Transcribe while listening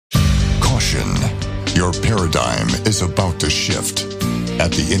caution. Your paradigm is about to shift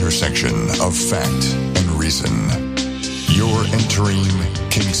at the intersection of fact and reason. You're entering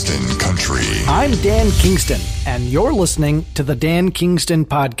Kingston Country. I'm Dan Kingston, and you're listening to the Dan Kingston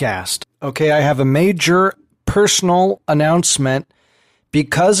Podcast. Okay, I have a major personal announcement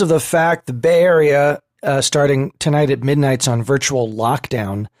because of the fact the Bay Area, starting tonight at midnight's on virtual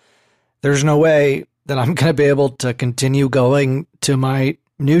lockdown. There's no way that I'm going to be able to continue going to my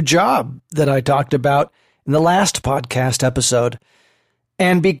new job that I talked about in the last podcast episode.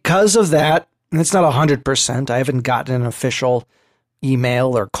 And because of that, and it's not 100%, I haven't gotten an official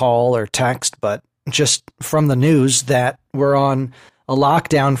email or call or text, but just from the news that we're on a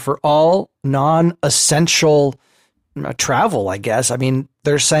lockdown for all non-essential travel, I guess. I mean,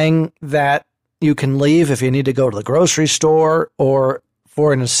 they're saying that you can leave if you need to go to the grocery store or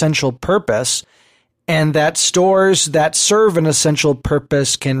for an essential purpose, and that stores that serve an essential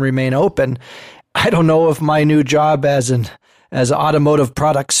purpose can remain open. I don't know if my new job as an automotive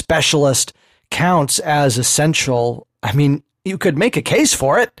product specialist counts as essential. I mean, you could make a case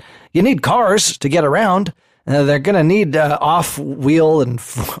for it. You need cars to get around. They're going to need off-wheel and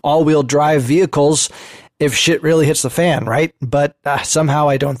all-wheel drive vehicles if shit really hits the fan, right? But somehow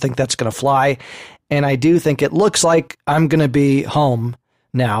I don't think that's going to fly. And I do think it looks like I'm going to be home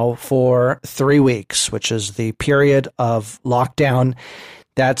now for 3 weeks, which is the period of lockdown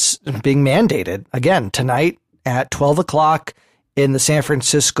that's being mandated again tonight at 12 o'clock in the San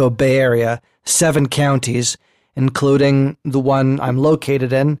Francisco Bay Area, 7 counties, including the one I'm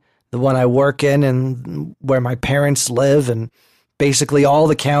located in, the one I work in, and where my parents live, and basically all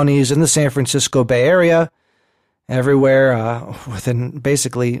the counties in the San Francisco Bay Area. Everywhere, within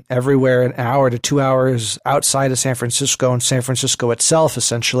basically everywhere an hour to 2 hours outside of San Francisco, and San Francisco itself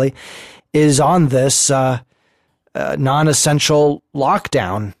essentially is on this non-essential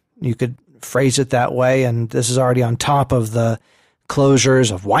lockdown. You could phrase it that way, and this is already on top of the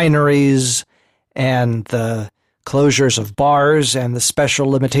closures of wineries and the closures of bars and the special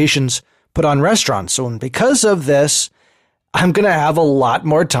limitations put on restaurants. So because of this, I'm going to have a lot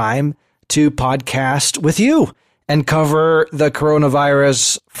more time to podcast with you and cover the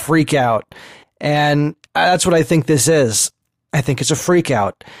coronavirus freak out. And that's what I think this is. I think it's a freak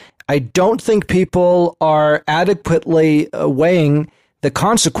out. I don't think people are adequately weighing the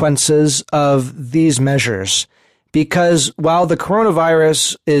consequences of these measures, because while the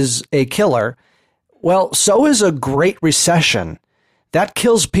coronavirus is a killer, well, so is a Great Recession. That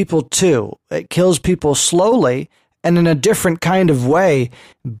kills people too. It kills people slowly and in a different kind of way,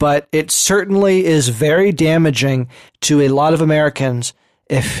 but it certainly is very damaging to a lot of Americans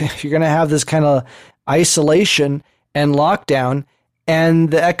if you're going to have this kind of isolation and lockdown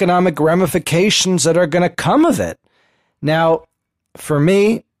and the economic ramifications that are going to come of it. Now, for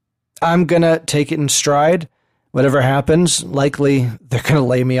me, I'm going to take it in stride. Whatever happens, likely they're going to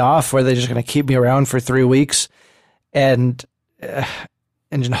lay me off, or they're just going to keep me around for 3 weeks and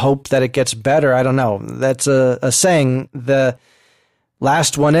hope that it gets better. I don't know. That's a saying. The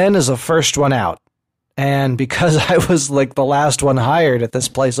last one in is the first one out. And because I was like the last one hired at this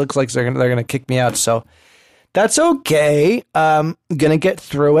place, looks like they're going to kick me out. So that's okay. Going to get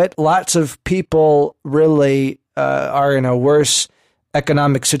through it. Lots of people really are in a worse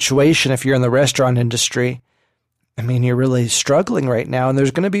economic situation if you're in the restaurant industry. I mean, you're really struggling right now, and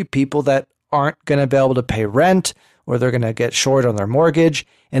there's going to be people that aren't going to be able to pay rent, or they're going to get short on their mortgage,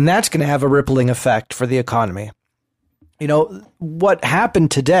 and that's going to have a rippling effect for the economy. You know, what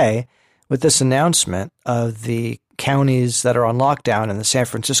happened today with this announcement of the counties that are on lockdown in the San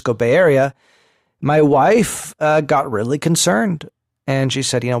Francisco Bay Area, my wife got really concerned, and she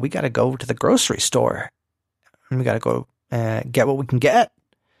said, we got to go to the grocery store, and we got to go get what we can get.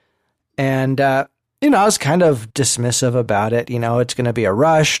 And, I was kind of dismissive about it. It's going to be a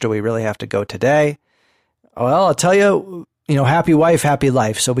rush. Do we really have to go today? Well, I'll tell you, happy wife, happy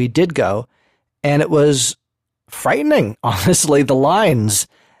life. So we did go, and it was frightening, honestly, the lines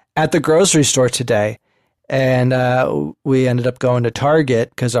at the grocery store today. And we ended up going to Target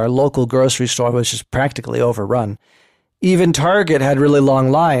because our local grocery store was just practically overrun. Even Target had really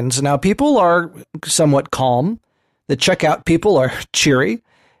long lines. Now, people are somewhat calm. The checkout people are cheery.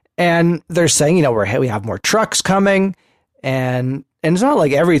 And they're saying, we have more trucks coming. And it's not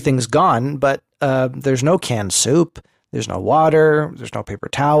like everything's gone, but there's no canned soup. There's no water. There's no paper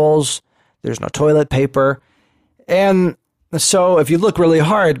towels. There's no toilet paper. And so if you look really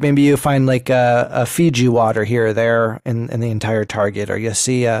hard, maybe you find like a Fiji water here or there in the entire Target. Or you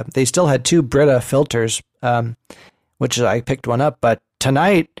see they still had 2 Brita filters, which I picked one up. But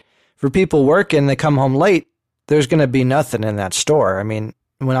tonight, for people working, they come home late, there's going to be nothing in that store. I mean,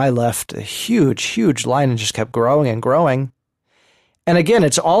 when I left, a huge, huge line and just kept growing and growing. And again,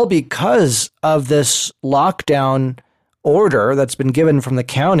 it's all because of this lockdown order that's been given from the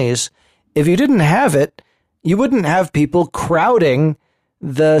counties. If you didn't have it, you wouldn't have people crowding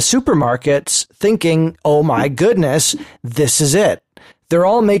the supermarkets thinking, oh my goodness, this is it. They're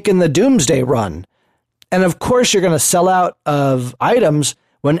all making the doomsday run. And of course, you're going to sell out of items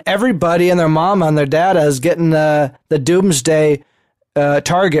when everybody and their mama and their dada is getting the doomsday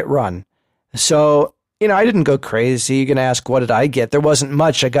Target run. So, I didn't go crazy. You're going to ask, what did I get? There wasn't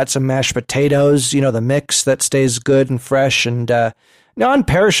much. I got some mashed potatoes, the mix that stays good and fresh, and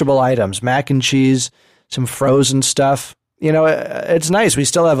non-perishable items, mac and cheese, some frozen stuff. It's nice. We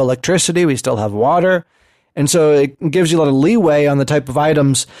still have electricity. We still have water. And so it gives you a lot of leeway on the type of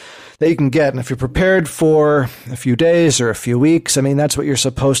items that you can get. And if you're prepared for a few days or a few weeks, that's what you're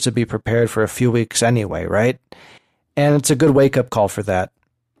supposed to be prepared for a few weeks anyway, right? And it's a good wake-up call for that.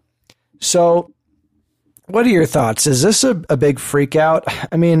 So what are your thoughts? Is this a big freak out?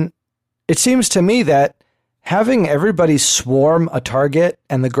 It seems to me that having everybody swarm a Target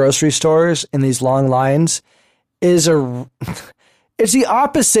and the grocery stores in these long lines is it's the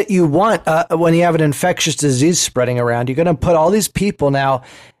opposite you want when you have an infectious disease spreading around. You're going to put all these people now,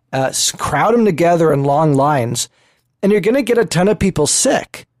 crowd them together in long lines, and you're going to get a ton of people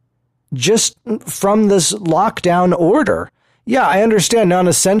sick just from this lockdown order. Yeah, I understand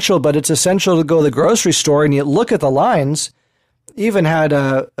non-essential, but it's essential to go to the grocery store, and you look at the lines. Even had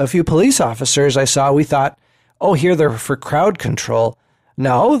a few police officers I saw, we thought, oh, here they're for crowd control.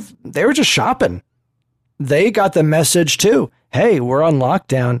 No, they were just shopping. They got the message too. Hey, we're on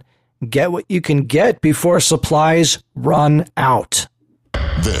lockdown. Get what you can get before supplies run out.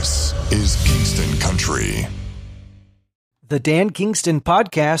 This is Kingston Country. The Dan Kingston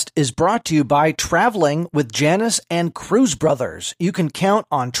podcast is brought to you by Traveling with Janice and Cruise Brothers. You can count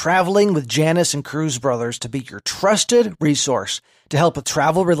on Traveling with Janice and Cruise Brothers to be your trusted resource to help with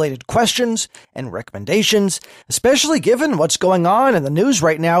travel-related questions and recommendations, especially given what's going on in the news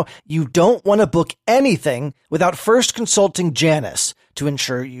right now. You don't want to book anything without first consulting Janice to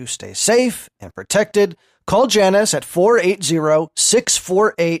ensure you stay safe and protected. Call Janice at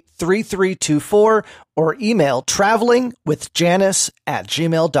 480-648-3324 or email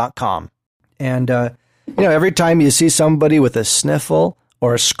travelingwithjanice@gmail.com. And, every time you see somebody with a sniffle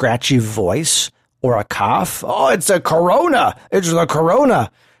or a scratchy voice or a cough, oh, it's a corona. It's the corona.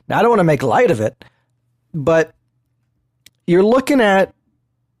 Now, I don't want to make light of it, but you're looking at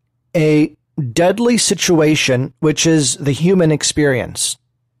a deadly situation, which is the human experience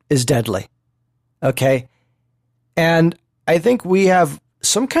is deadly. Okay. And I think we have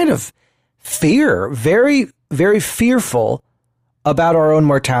some kind of fear, very, very fearful about our own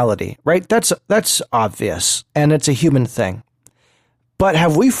mortality, right? That's obvious, and it's a human thing. But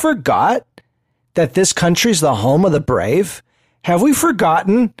have we forgot that this country's the home of the brave? Have we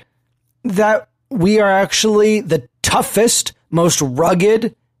forgotten that we are actually the toughest, most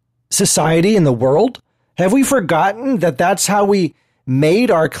rugged society in the world? Have we forgotten that that's how we made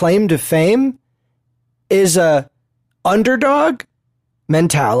our claim to fame? Is a underdog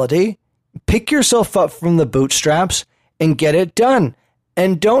mentality. Pick yourself up from the bootstraps and get it done.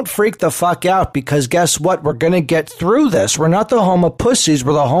 And don't freak the fuck out, because guess what? We're going to get through this. We're not the home of pussies.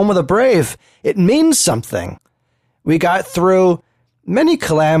 We're the home of the brave. It means something. We got through many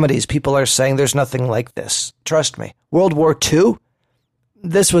calamities. People are saying there's nothing like this. Trust me. World War II,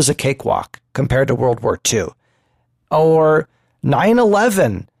 this was a cakewalk compared to World War II. Or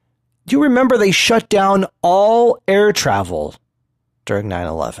 9/11. Do you remember they shut down all air travel during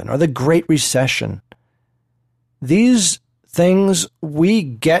 9/11, or the Great Recession? These things we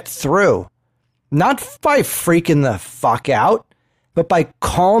get through, not by freaking the fuck out, but by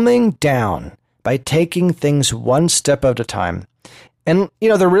calming down, by taking things one step at a time. And,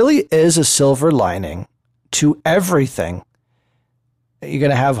 there really is a silver lining to everything. You're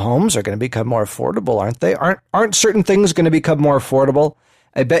going to have homes are going to become more affordable, aren't they? Aren't certain things going to become more affordable?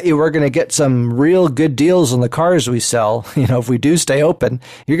 I bet you we're going to get some real good deals on the cars we sell. If we do stay open,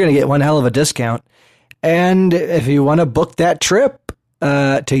 you're going to get one hell of a discount. And if you want to book that trip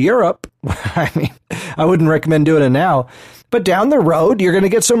to Europe, I wouldn't recommend doing it now. But down the road, you're going to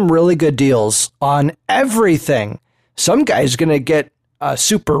get some really good deals on everything. Some guy's going to get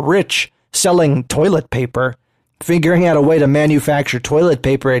super rich selling toilet paper, figuring out a way to manufacture toilet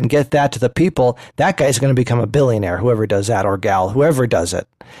paper and get that to the people. That guy's going to become a billionaire, whoever does that, or gal, whoever does it.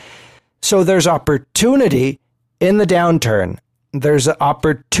 So there's opportunity in the downturn. There's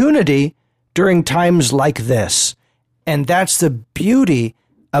opportunity during times like this. And that's the beauty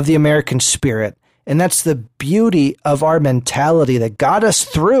of the American spirit. And that's the beauty of our mentality that got us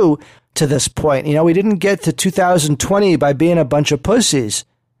through to this point. You know, we didn't get to 2020 by being a bunch of pussies.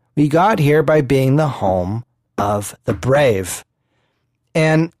 We got here by being the home of the brave.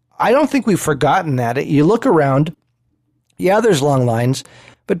 And I don't think we've forgotten that. You look around, yeah, there's long lines,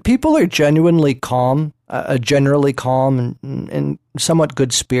 but people are genuinely calm, generally calm and somewhat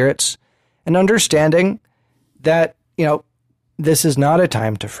good spirits, and understanding that, you know, this is not a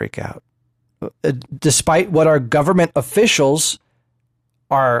time to freak out. Despite what our government officials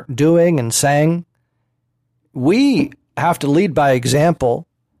are doing and saying, we have to lead by example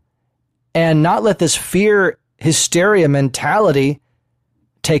and not let this fear, hysteria mentality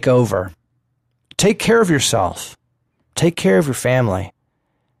take over. Take care of yourself. Take care of your family.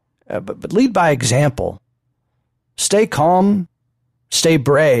 But lead by example. Stay calm. Stay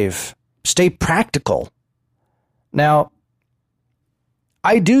brave. Stay practical. Now,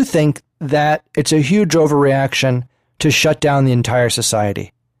 I do think that it's a huge overreaction to shut down the entire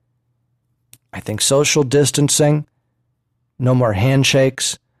society. I think social distancing, no more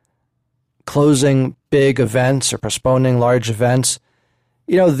handshakes, closing big events or postponing large events,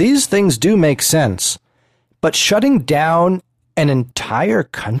 you know, these things do make sense. But shutting down an entire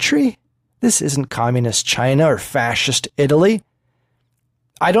country? This isn't communist China or fascist Italy.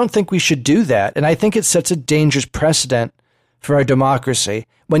 I don't think we should do that. And I think it sets a dangerous precedent for our democracy.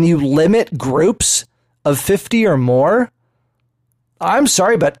 When you limit groups of 50 or more, I'm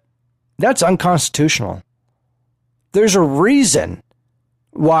sorry, but that's unconstitutional. There's a reason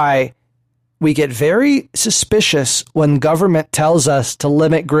why we get very suspicious when government tells us to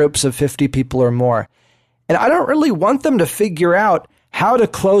limit groups of 50 people or more. And I don't really want them to figure out how to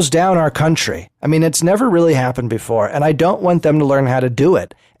close down our country. I mean, it's never really happened before, and I don't want them to learn how to do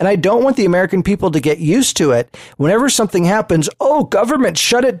it. And I don't want the American people to get used to it. Whenever something happens, oh, government,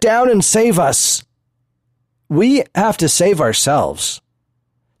 shut it down and save us. We have to save ourselves.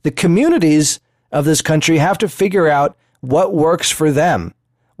 The communities of this country have to figure out what works for them,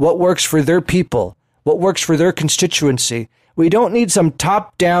 what works for their people, what works for their constituency. We don't need some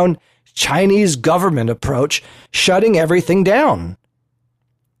top-down Chinese government approach shutting everything down.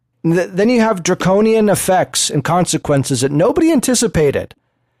 Then you have draconian effects and consequences that nobody anticipated,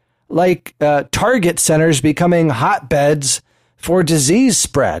 like target centers becoming hotbeds for disease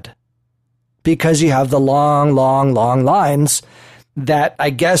spread because you have the long lines that I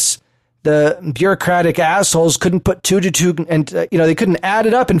guess the bureaucratic assholes couldn't put 2 to 2 and, they couldn't add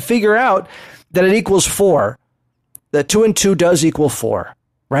it up and figure out that it equals 4. That 2 and 2 does equal 4,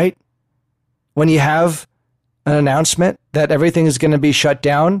 right? When you have an announcement that everything is going to be shut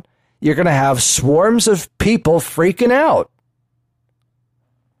down, you're going to have swarms of people freaking out.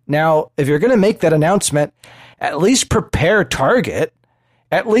 Now, if you're going to make that announcement, at least prepare Target,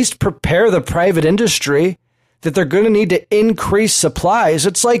 at least prepare the private industry that they're going to need to increase supplies.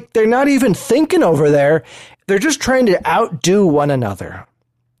 It's like they're not even thinking over there. They're just trying to outdo one another.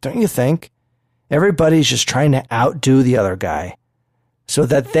 Don't you think? Everybody's just trying to outdo the other guy so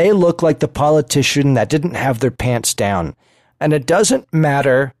that they look like the politician that didn't have their pants down. And it doesn't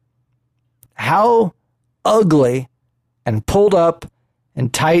matter how ugly and pulled up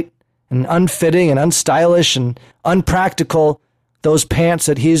and tight and unfitting and unstylish and unpractical those pants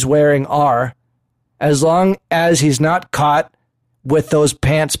that he's wearing are, as long as he's not caught with those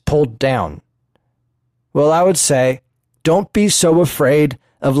pants pulled down. Well, I would say, don't be so afraid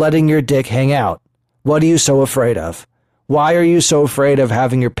of letting your dick hang out. What are you so afraid of? Why are you so afraid of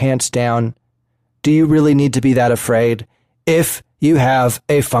having your pants down? Do you really need to be that afraid if you have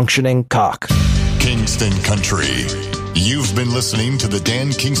a functioning cock? Kingston Country. You've been listening to the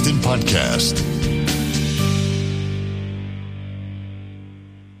Dan Kingston Podcast.